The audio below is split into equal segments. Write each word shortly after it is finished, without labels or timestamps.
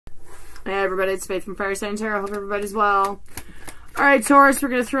Hey everybody, it's Faith from Fire Sign Tarot. I hope everybody's well. Alright, Taurus, we're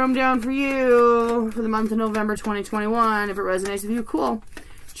going to throw them down for you for the month of November 2021. If it resonates with you, cool.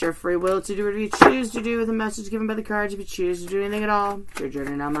 It's your free will to do whatever you choose to do with the message given by the cards. If you choose to do anything at all, it's your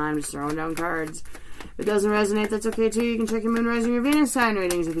journey, not mine. I'm just throwing down cards. If it doesn't resonate, that's okay too. You can check your moon, rising, your Venus sign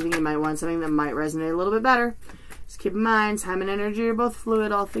readings if you think you might want something that might resonate a little bit better. Just keep in mind, time and energy are both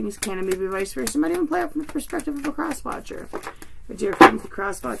fluid. All things can and maybe vice versa. You might even play out from the perspective of a cross-watcher. My dear friends, the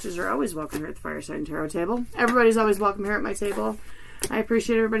cross-watchers are always welcome here at the Fire Sign Tarot table. Everybody's always welcome here at my table. I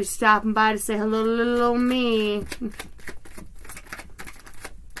appreciate everybody stopping by to say hello to little old me.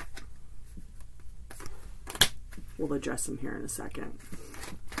 We'll address them here in a second.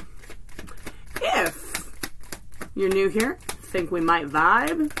 If you're new here, think we might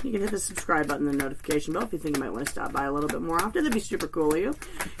vibe, you can hit the subscribe button and the notification bell if you think you might want to stop by a little bit more often. That'd be super cool of you.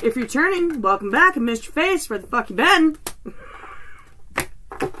 If you're turning, welcome back. I missed your face. Where the fuck you been?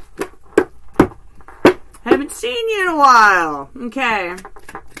 Haven't seen you in a while. Okay.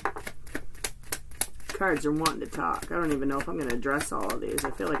 Cards are wanting to talk. I don't even know if I'm going to address all of these.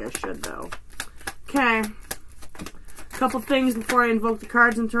 I feel like I should, though. Okay. Couple things before I invoke the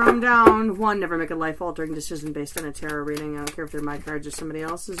cards and throw them down. One, never make a life-altering decision based on a tarot reading. I don't care if they're my cards or somebody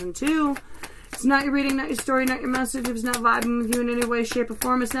else's. And two, it's not your reading, not your story, not your message. If it's not vibing with you in any way, shape, or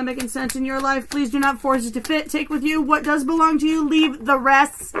form, it's not making sense in your life, please do not force it to fit. Take with you what does belong to you. Leave the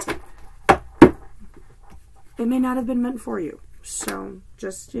rest. It may not have been meant for you. So,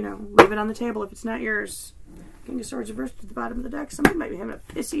 just, you know, leave it on the table if it's not yours. King of Swords reversed at the bottom of the deck. Somebody might be having a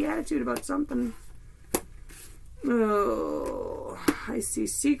pissy attitude about something. Oh, I see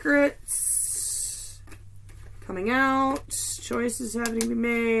secrets coming out. Choices having to be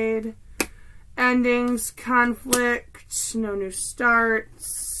made. Endings, conflict, no new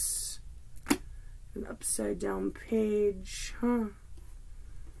starts. An upside down page. Huh.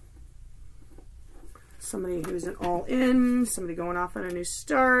 Somebody who's an all-in, somebody going off on a new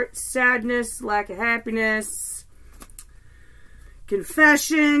start, sadness, lack of happiness,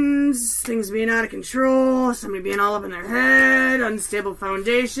 confessions, things being out of control, somebody being all up in their head, unstable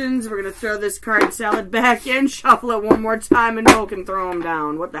foundations. We're going to throw this card salad back in, shuffle it one more time, and invoke and throw them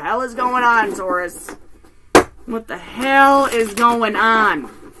down. What the hell is going on, Taurus? What the hell is going on?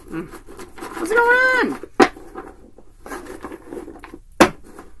 What's going on?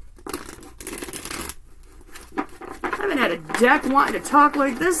 I haven't had a deck wanting to talk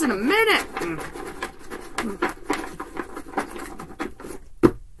like this in a minute.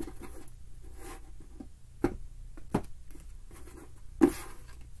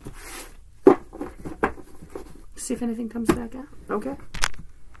 See if anything comes back out. Okay.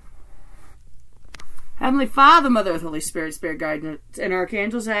 Heavenly Father, Mother Earth, Holy Spirit, Spirit Guide, and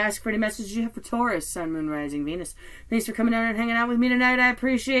Archangels, I ask for any messages you have for Taurus, Sun, Moon, Rising, Venus. Thanks for coming down and hanging out with me tonight. I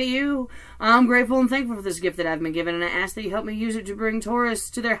appreciate you. I'm grateful and thankful for this gift that I've been given, and I ask that you help me use it to bring Taurus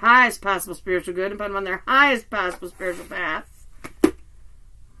to their highest possible spiritual good and put them on their highest possible spiritual path.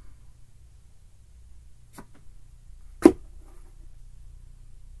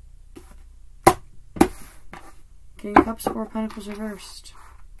 King of Cups, Four of Pentacles reversed.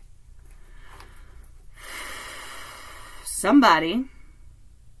 Somebody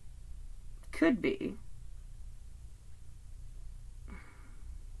could be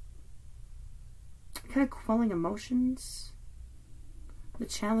kind of quelling emotions. The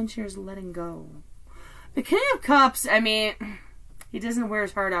challenge here is letting go. The King of Cups, I mean, he doesn't wear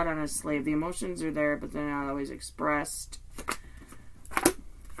his heart out on his sleeve. The emotions are there, but they're not always expressed.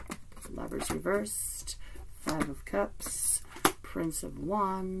 Lovers reversed. Five of Cups. Prince of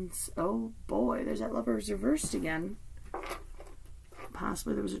Wands. Oh boy, there's that Lovers reversed again.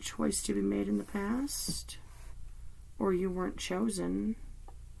 Possibly there was a choice to be made in the past. Or you weren't chosen.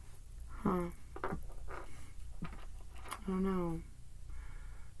 Huh. I don't know.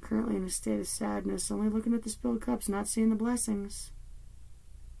 Currently in a state of sadness. Only looking at the spilled cups, not seeing the blessings.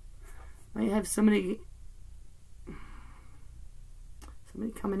 Might have somebody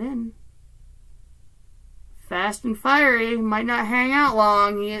coming in. Fast and fiery. Might not hang out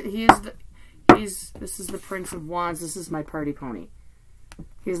long. This is the Prince of Wands. This is my party pony.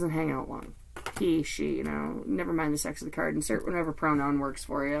 He doesn't hang out long. He, she, you know, never mind the sex of the card. Insert whatever pronoun works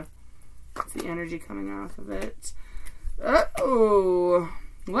for you. It's the energy coming off of it. Uh-oh.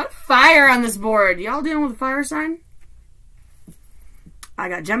 What fire on this board? Y'all dealing with a fire sign? I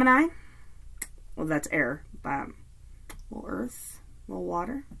got Gemini. Well, that's air. A little earth. A little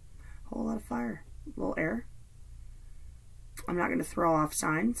water. A whole lot of fire. A little air. I'm not going to throw off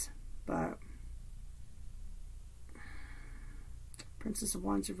signs, but Princess of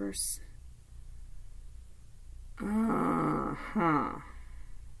Wands reverse.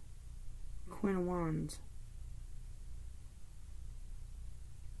 Queen of Wands.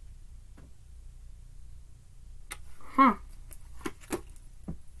 Huh.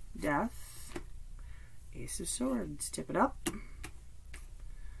 Death. Ace of Swords. Tip it up.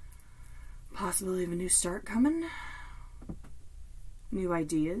 Possibility of a new start coming. New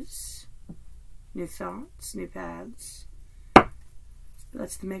ideas. New thoughts. New paths.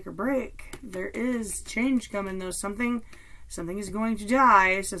 That's the make or break. There is change coming, though. Something is going to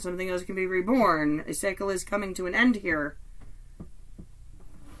die, so something else can be reborn. A cycle is coming to an end here.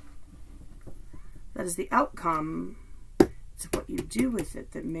 That is the outcome. It's what you do with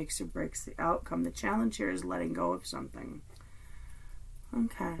it that makes or breaks the outcome. The challenge here is letting go of something.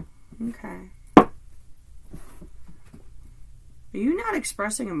 Okay. Okay. Are you not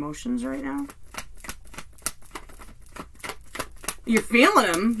expressing emotions right now? You're feeling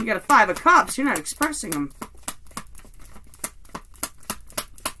them. You got a 5 of Cups. You're not expressing them.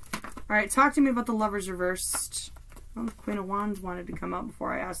 All right, talk to me about the Lovers reversed. Oh, the Queen of Wands wanted to come up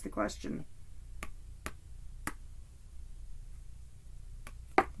before I asked the question.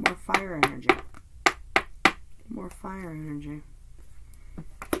 More fire energy. More fire energy.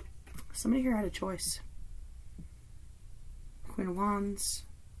 Somebody here had a choice. Queen of Wands.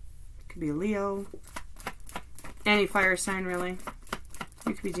 Could be a Leo. Any fire sign, really.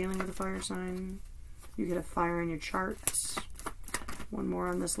 You could be dealing with a fire sign. You could have fire in your charts. One more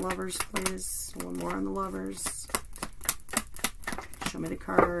on this Lovers, please. One more on the Lovers. Show me the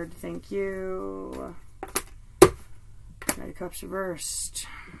card. Thank you. Knight of Cups reversed.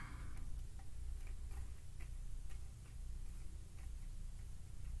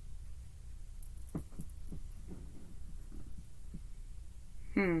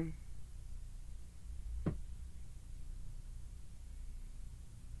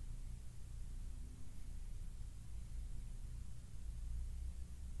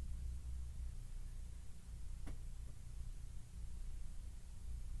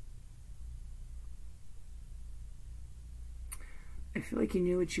 I feel like you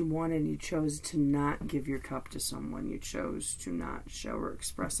knew what you wanted and you chose to not give your cup to someone. You chose to not show or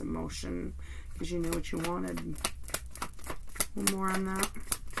express emotion because you knew what you wanted. One more on that.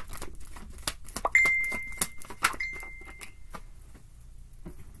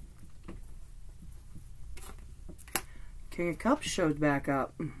 King of Cups showed back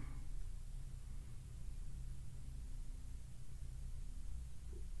up.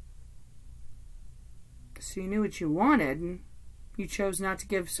 So you knew what you wanted. You chose not to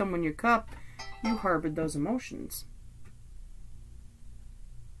give someone your cup. You harbored those emotions.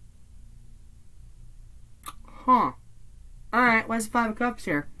 Huh. Alright, why's the 5 of Cups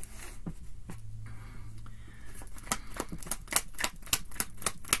here?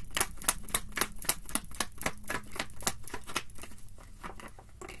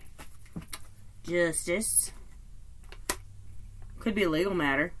 Justice. Could be a legal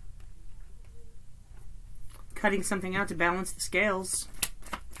matter. Cutting something out to balance the scales.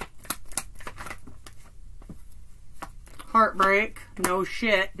 Heartbreak. No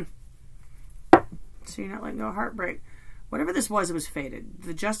shit. So you're not letting go of heartbreak. Whatever this was, it was fated.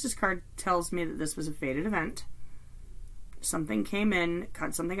 The Justice card tells me that this was a fated event. Something came in,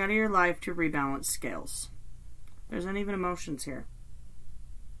 cut something out of your life to rebalance scales. There's uneven emotions here.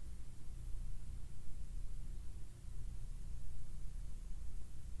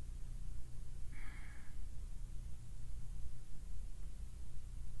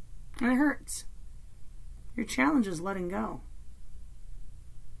 And it hurts. Your challenge is letting go.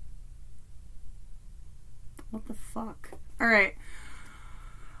 What the fuck? Alright.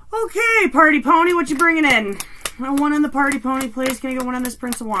 Okay, Party Pony, what you bringing in? I want in the Party Pony, please. Can I get one on this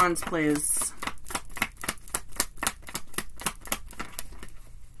Prince of Wands, please?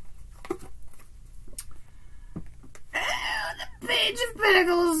 The Page of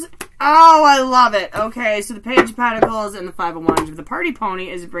Pentacles. Oh, I love it. Okay, so the Page of Pentacles and the 5 of Wands. The Party Pony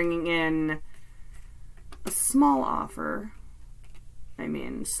is bringing in a small offer. I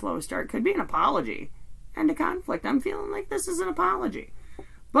mean, slow start. Could be an apology. And a conflict. I'm feeling like this is an apology.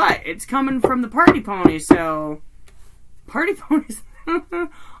 But it's coming from the Party Pony, so... Party Ponies...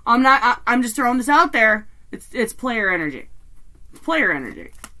 I'm just throwing this out there. It's player energy. It's player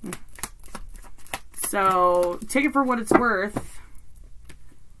energy. So, take it for what it's worth.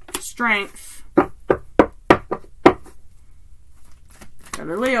 Strength.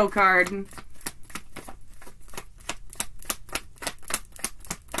 Another Leo card.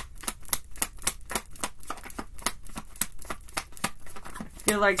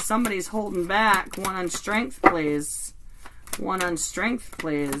 Feel like somebody's holding back. One on strength, please. One on strength,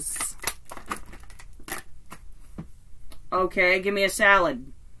 please. Okay, give me a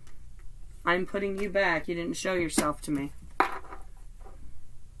salad. I'm putting you back. You didn't show yourself to me. Ha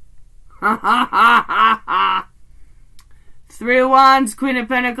ha ha ha ha. Three of Wands, Queen of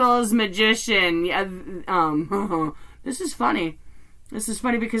Pentacles, Magician. Yeah, this is funny. This is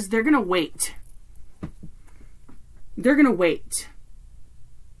funny because they're gonna wait. They're gonna wait.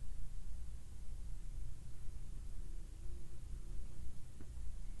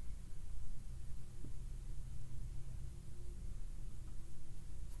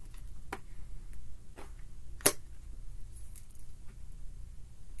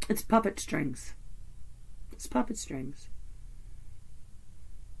 It's puppet strings. It's puppet strings.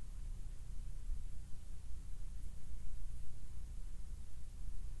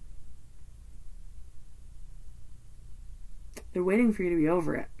 They're waiting for you to be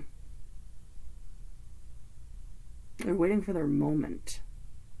over it. They're waiting for their moment.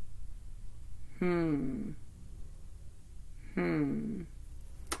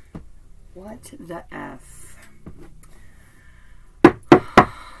 What the F?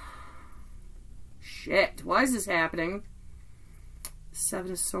 Shit, why is this happening?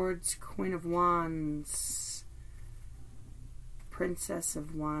 Seven of Swords, Queen of Wands, Princess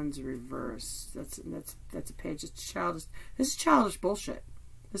of Wands reversed. That's a page. It's childish. This is childish bullshit.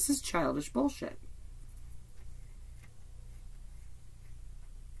 This is childish bullshit.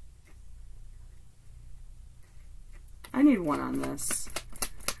 I need one on this.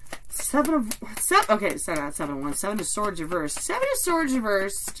 Okay, so not 7 of Wands. 7 of Swords reversed. 7 of Swords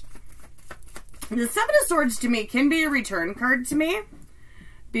reversed. The 7 of Swords to me can be a return card to me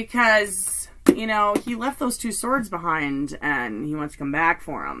because, you know, he left those 2 swords behind and he wants to come back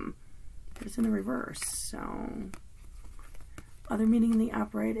for them. But it's in the reverse, so. Other meaning in the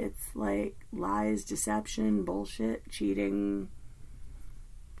upright, it's like lies, deception, bullshit, cheating.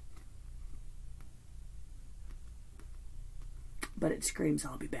 But it screams,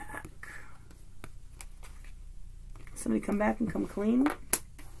 I'll be back. Somebody come back and come clean.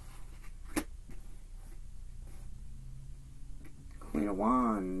 Queen of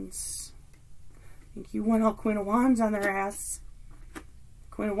Wands. I think you want all Queen of Wands on their ass.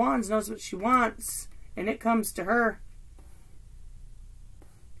 Queen of Wands knows what she wants, and it comes to her.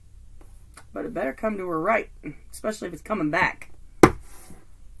 But it better come to her right, especially if it's coming back.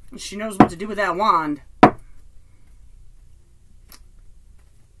 She knows what to do with that wand.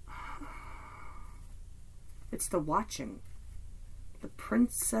 It's the watching. The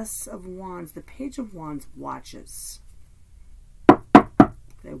Princess of Wands. The Page of Wands watches.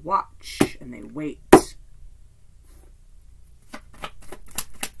 They watch and they wait.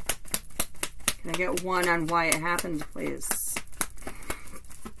 Can I get one on why it happened, please?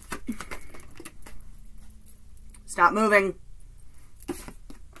 Stop moving.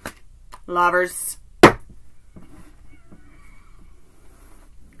 Lovers.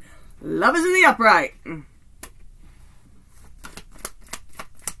 Love is in the upright.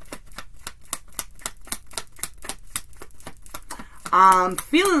 I'm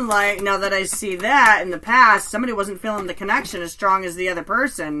feeling like, now that I see that, in the past, somebody wasn't feeling the connection as strong as the other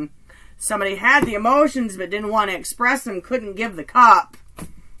person. Somebody had the emotions but didn't want to express them, couldn't give the cup.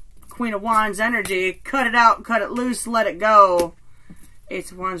 Queen of Wands energy, cut it out, cut it loose, let it go.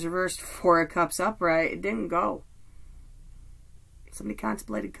 Ace of Wands reversed, 4 of Cups upright, it didn't go. Somebody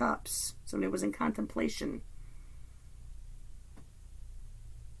contemplated cups. Somebody was in contemplation.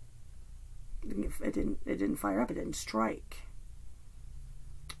 It didn't fire up, it didn't strike.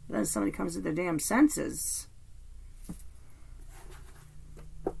 Then somebody comes to their damn senses.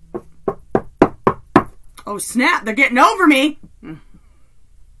 Oh snap, they're getting over me.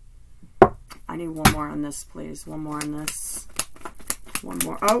 I need one more on this, please. One more on this. One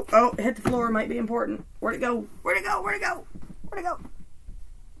more. Oh, hit the floor might be important. Where'd it go? Where'd it go? Where'd it go? Where'd it go?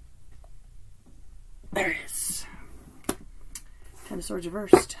 There it is. 10 of Swords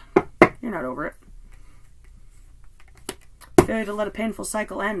reversed. You're not over it. Failure to let a painful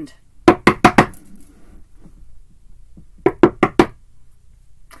cycle end.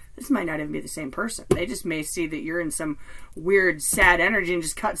 This might not even be the same person. They just may see that you're in some weird, sad energy and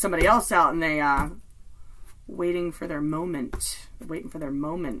just cut somebody else out and they, waiting for their moment. They're waiting for their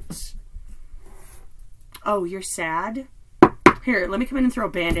moment. Oh, you're sad? Here, let me come in and throw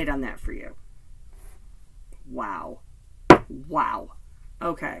a Band-Aid on that for you. Wow. Wow.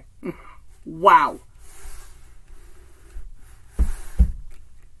 Okay. Wow.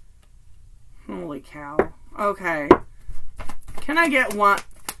 Holy cow. Okay. Can I get one?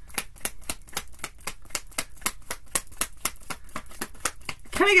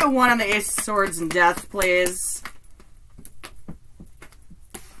 Can I get one on the Ace of Swords and Death, please?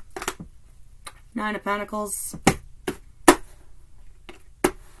 9 of Pentacles.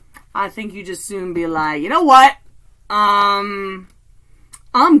 I think you just soon be like, you know what? I'm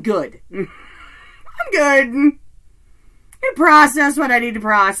good. I'm good. I'm gonna process what I need to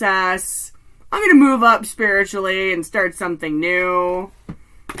process. I'm gonna move up spiritually and start something new.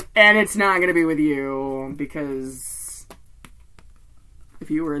 And it's not gonna be with you, because if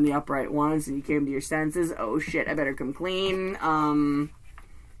you were in the upright once and you came to your senses, oh shit, I better come clean.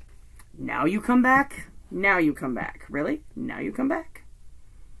 Now you come back? Now you come back. Really? Now you come back?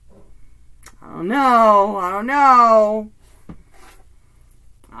 I don't know. I don't know.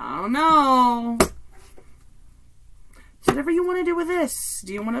 I don't know. So whatever you want to do with this.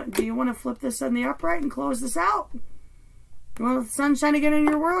 Do you want to flip this on the upright and close this out? You want the sunshine again in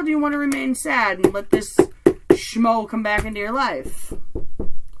your world? Or do you want to remain sad and let this schmo come back into your life?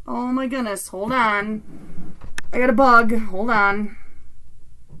 Oh my goodness. Hold on. I got a bug. Hold on.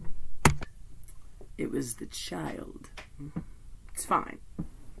 It was the child. It's fine.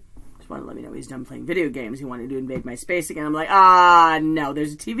 Just wanted to let me know he's done playing video games. He wanted to invade my space again. I'm like, no.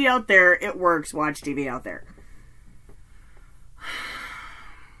 There's a TV out there. It works. Watch TV out there.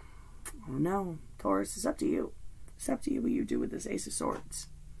 Oh no. Taurus, it's up to you. It's up to you what you do with this Ace of Swords.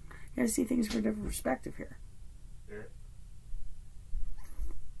 You gotta see things from a different perspective here.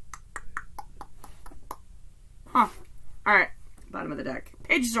 Huh. Alright. Bottom of the deck.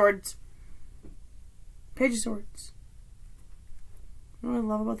 Page of Swords. Page of Swords. You know what I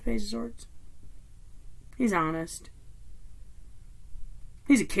love about the Page of Swords? He's honest.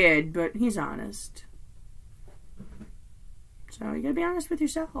 He's a kid, but he's honest. So you gotta be honest with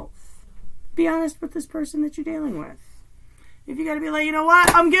yourself. Be honest with this person that you're dealing with. If you gotta be like, you know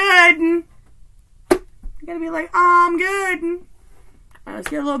what? I'm good. You gotta be like, oh, I'm good. Alright, let's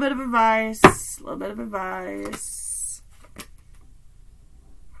get a little bit of advice. A little bit of advice.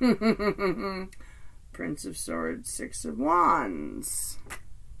 Prince of Swords, Six of Wands.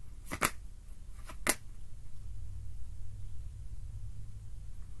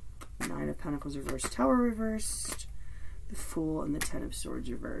 Nine of Pentacles reversed, Tower reversed, the Fool, and the Ten of Swords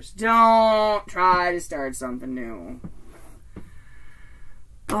reversed. Don't try to start something new.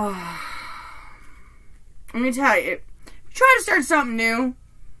 Oh. Let me tell you, if you try to start something new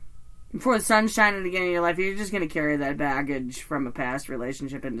before the sun's shining again in your life, you're just going to carry that baggage from a past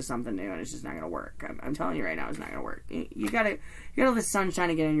relationship into something new, and it's just not going to work. I'm telling you right now, it's not going to work. You gotta let the sun shine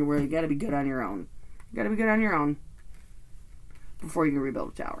again in your world. You gotta be good on your own. You gotta be good on your own before you can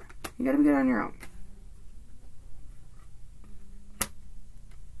rebuild a tower. You gotta be good on your own.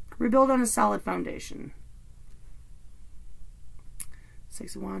 Rebuild on a solid foundation.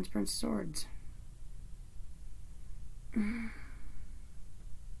 Six of Wands, Prince of Swords. I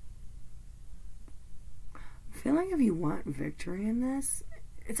feel like if you want victory in this,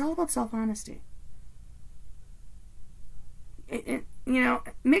 it's all about self-honesty. You know,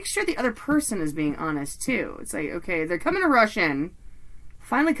 make sure the other person is being honest, too. It's like, okay, they're coming to rush in,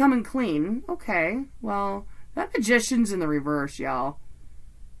 finally coming clean. Okay, well, that Magician's in the reverse, y'all.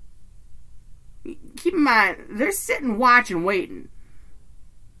 Keep in mind, they're sitting, watching, waiting.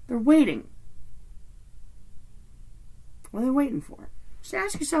 They're waiting. What are they waiting for? Just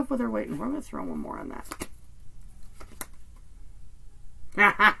ask yourself what they're waiting for. I'm going to throw one more on that.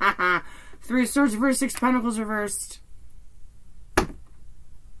 Three of Swords reversed, Six of Pentacles reversed.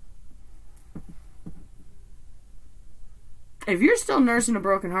 If you're still nursing a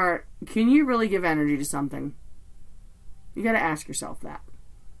broken heart, can you really give energy to something? You got to ask yourself that.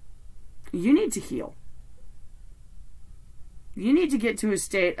 You need to heal. You need to get to a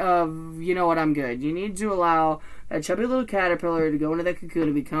state of, you know what, I'm good. You need to allow that chubby little caterpillar to go into that cocoon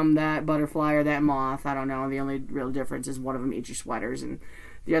and become that butterfly or that moth. I don't know. The only real difference is one of them eats your sweaters and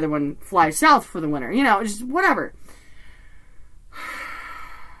the other one flies south for the winter. You know, just whatever.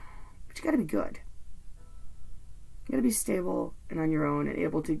 But you got to be good. You got to be stable and on your own and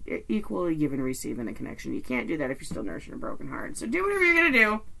able to equally give and receive in a connection. You can't do that if you're still nursing a broken heart. So do whatever you're going to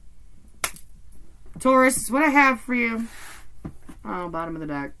do. Taurus, is what I have for you. Oh, bottom of the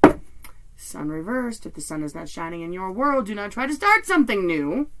deck. Sun reversed. If the sun is not shining in your world, do not try to start something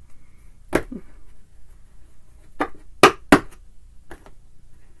new.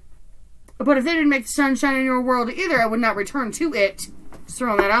 But if they didn't make the sun shine in your world either, I would not return to it. Just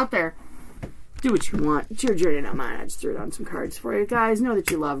throwing that out there. Do what you want. It's your journey, not mine. I just threw down some cards for you. Guys, know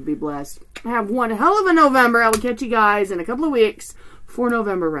that you love. Be blessed. I have one hell of a November. I will catch you guys in a couple of weeks for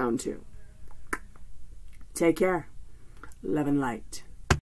November round 2. Take care. Love and light.